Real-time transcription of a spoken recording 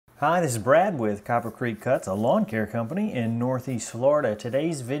Hi, this is Brad with Copper Creek Cuts, a lawn care company in Northeast Florida.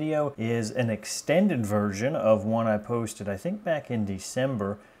 Today's video is an extended version of one I posted, I think back in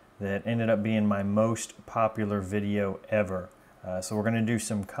December, that ended up being my most popular video ever. So we're going to do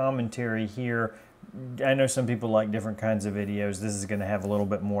some commentary here. I know some people like different kinds of videos. This is going to have a little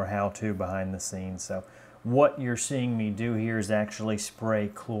bit more how-to behind the scenes. So what you're seeing me do here is actually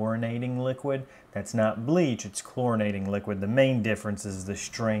spray chlorinating liquid. That's not bleach, it's chlorinating liquid. The main difference is the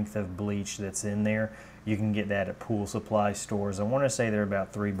strength of bleach that's in there. You can get that at pool supply stores. I want to say they're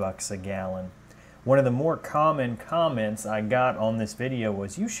about $3 a gallon. One of the more common comments I got on this video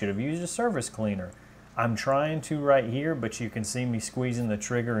was, you should have used a surface cleaner. I'm trying to right here, but you can see me squeezing the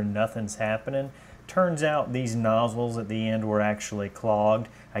trigger and nothing's happening. Turns out these nozzles at the end were actually clogged.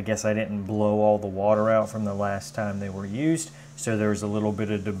 I guess I didn't blow all the water out from the last time they were used, so there was a little bit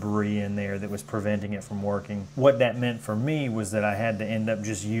of debris in there that was preventing it from working. What that meant for me was that I had to end up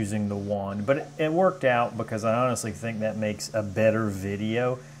just using the wand, but it worked out because I honestly think that makes a better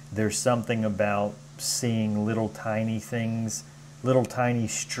video. There's something about seeing little tiny things, little tiny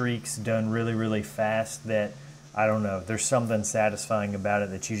streaks done really, really fast that, I don't know, there's something satisfying about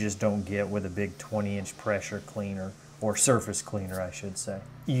it that you just don't get with a big 20-inch pressure cleaner, or surface cleaner, I should say.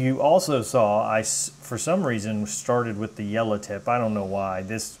 You also saw, I, for some reason, started with the yellow tip. I don't know why.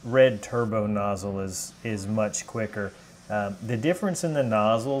 This red turbo nozzle is much quicker. The difference in the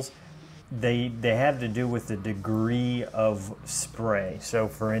nozzles, they have to do with the degree of spray. So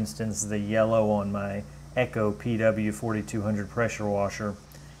for instance, the yellow on my ECHO PW4200 pressure washer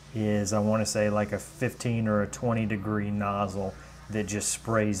is, I want to say, like a 15 or a 20 degree nozzle that just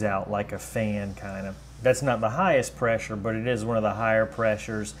sprays out like a fan kind of. That's not the highest pressure, but it is one of the higher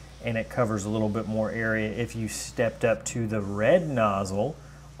pressures, and it covers a little bit more area. If you stepped up to the red nozzle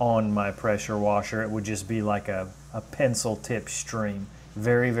on my pressure washer, it would just be like a pencil tip stream.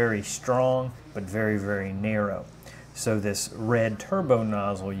 Very, very strong, but very, very narrow. So this red turbo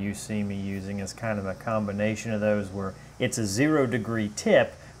nozzle you see me using is kind of a combination of those, where it's a 0 degree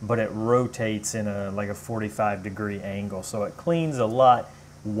tip, but it rotates in like a 45 degree angle. So it cleans a lot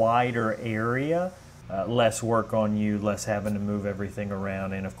wider area, less work on you, less having to move everything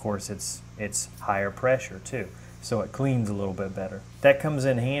around, and of course it's higher pressure too. So it cleans a little bit better. That comes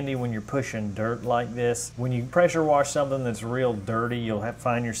in handy when you're pushing dirt like this. When you pressure wash something that's real dirty, you'll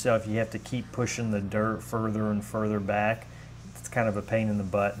find yourself, you have to keep pushing the dirt further and further back. It's kind of a pain in the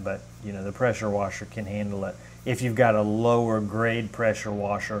butt, but you know, the pressure washer can handle it. If you've got a lower grade pressure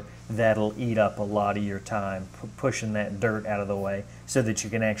washer, that'll eat up a lot of your time pushing that dirt out of the way so that you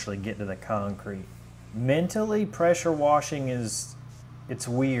can actually get to the concrete. Mentally, pressure washing it's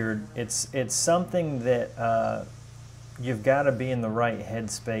weird. It's something that you've got to be in the right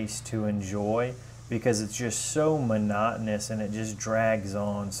headspace to enjoy, because it's just so monotonous and it just drags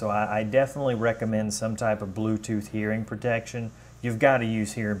on. So I definitely recommend some type of Bluetooth hearing protection. You've got to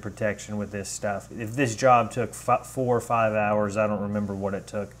use hearing protection with this stuff. If this job took 4 or 5 hours, I don't remember what it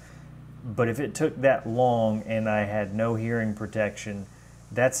took, but if it took that long and I had no hearing protection,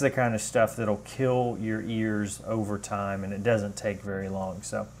 that's the kind of stuff that'll kill your ears over time, and it doesn't take very long.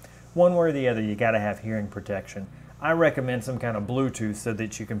 So one way or the other, you got to have hearing protection. I recommend some kind of Bluetooth so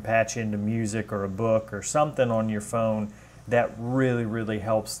that you can patch into music or a book or something on your phone that really, really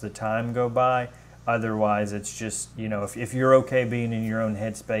helps the time go by. Otherwise, it's just, you know, if you're okay being in your own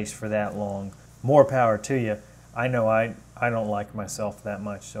headspace for that long, more power to you. I know I don't like myself that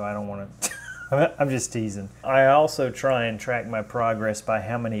much, so I don't want to... I'm just teasing. I also try and track my progress by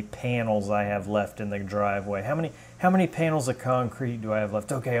how many panels I have left in the driveway. How many panels of concrete do I have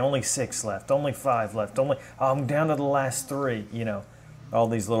left? Okay, only 6 left, only 5 left, I'm down to the last 3, you know. All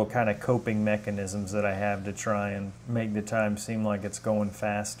these little kind of coping mechanisms that I have to try and make the time seem like it's going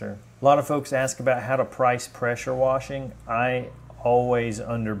faster. A lot of folks ask about how to price pressure washing. I always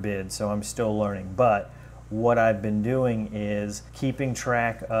underbid, so I'm still learning, but what I've been doing is keeping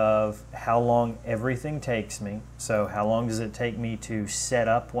track of how long everything takes me. So how long does it take me to set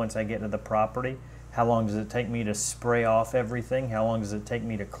up once I get to the property? How long does it take me to spray off everything? How long does it take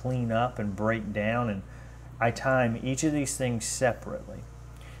me to clean up and break down? And I time each of these things separately.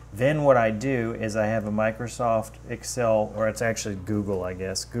 Then what I do is I have a Microsoft Excel, or it's actually Google, I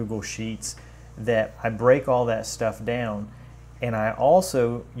guess, Google Sheets, that I break all that stuff down. And I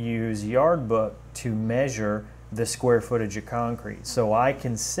also use Yardbook to measure the square footage of concrete. So I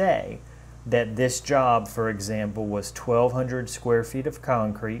can say that this job, for example, was 1,200 square feet of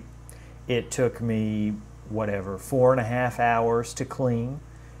concrete. It took me, whatever, 4.5 hours to clean.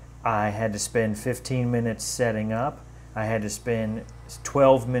 I had to spend 15 minutes setting up. I had to spend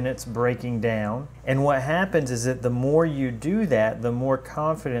 12 minutes breaking down. And what happens is that the more you do that, the more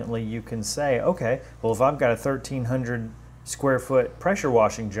confidently you can say, okay, well, if I've got a 1,300 square foot pressure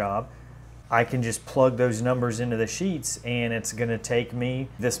washing job, I can just plug those numbers into the sheets and it's going to take me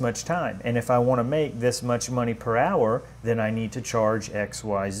this much time. And if I want to make this much money per hour, then I need to charge X,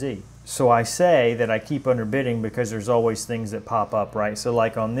 Y, Z. So I say that I keep underbidding because there's always things that pop up, right? So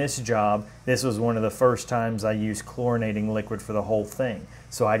like on this job, this was one of the first times I used chlorinating liquid for the whole thing.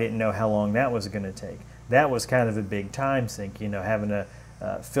 So I didn't know how long that was going to take. That was kind of a big time sink, you know, having to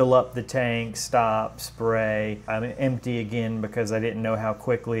fill up the tank, stop, spray, empty again because I didn't know how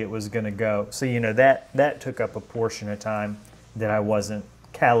quickly it was going to go. So, you know, that took up a portion of time that I wasn't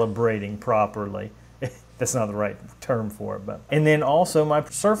calibrating properly. That's not the right term for it, but. And then also my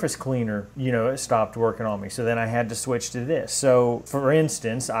surface cleaner, you know, it stopped working on me. So then I had to switch to this. So for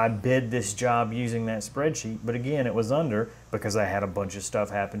instance, I bid this job using that spreadsheet, but again, it was under because I had a bunch of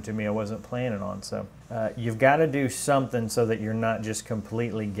stuff happen to me I wasn't planning on. So you've got to do something so that you're not just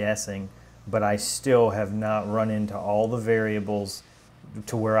completely guessing, but I still have not run into all the variables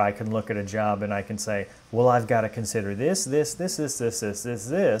to where I can look at a job and I can say, well, I've got to consider this, and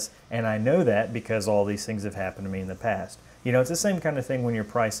I know that because all these things have happened to me in the past. You know, it's the same kind of thing when you're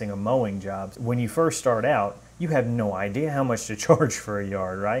pricing a mowing job. When you first start out, you have no idea how much to charge for a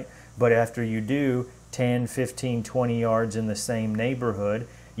yard, right? But after you do 10, 15, 20 yards in the same neighborhood,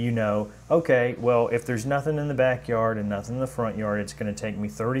 you know, okay, well, if there's nothing in the backyard and nothing in the front yard, it's going to take me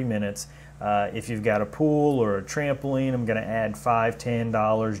 30 minutes. If you've got a pool or a trampoline, I'm going to add $5,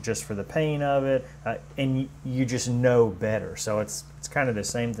 $10 just for the paint of it, and you just know better. So it's kind of the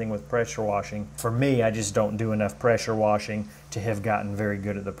same thing with pressure washing. For me, I just don't do enough pressure washing to have gotten very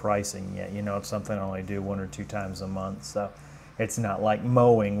good at the pricing yet. You know, it's something I only do 1 or 2 times a month. So it's not like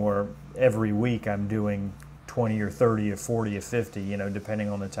mowing where every week I'm doing 20 or 30 or 40 or 50, you know, depending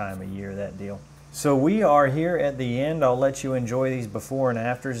on the time of year, that deal. So we are here at the end. I'll let you enjoy these before and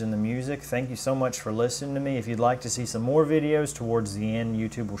afters and the music. Thank you so much for listening to me. If you'd like to see some more videos towards the end,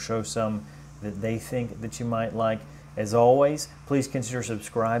 YouTube will show some that they think that you might like. As always, please consider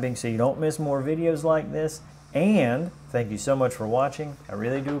subscribing so you don't miss more videos like this. And thank you so much for watching. I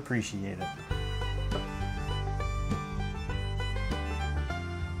really do appreciate it.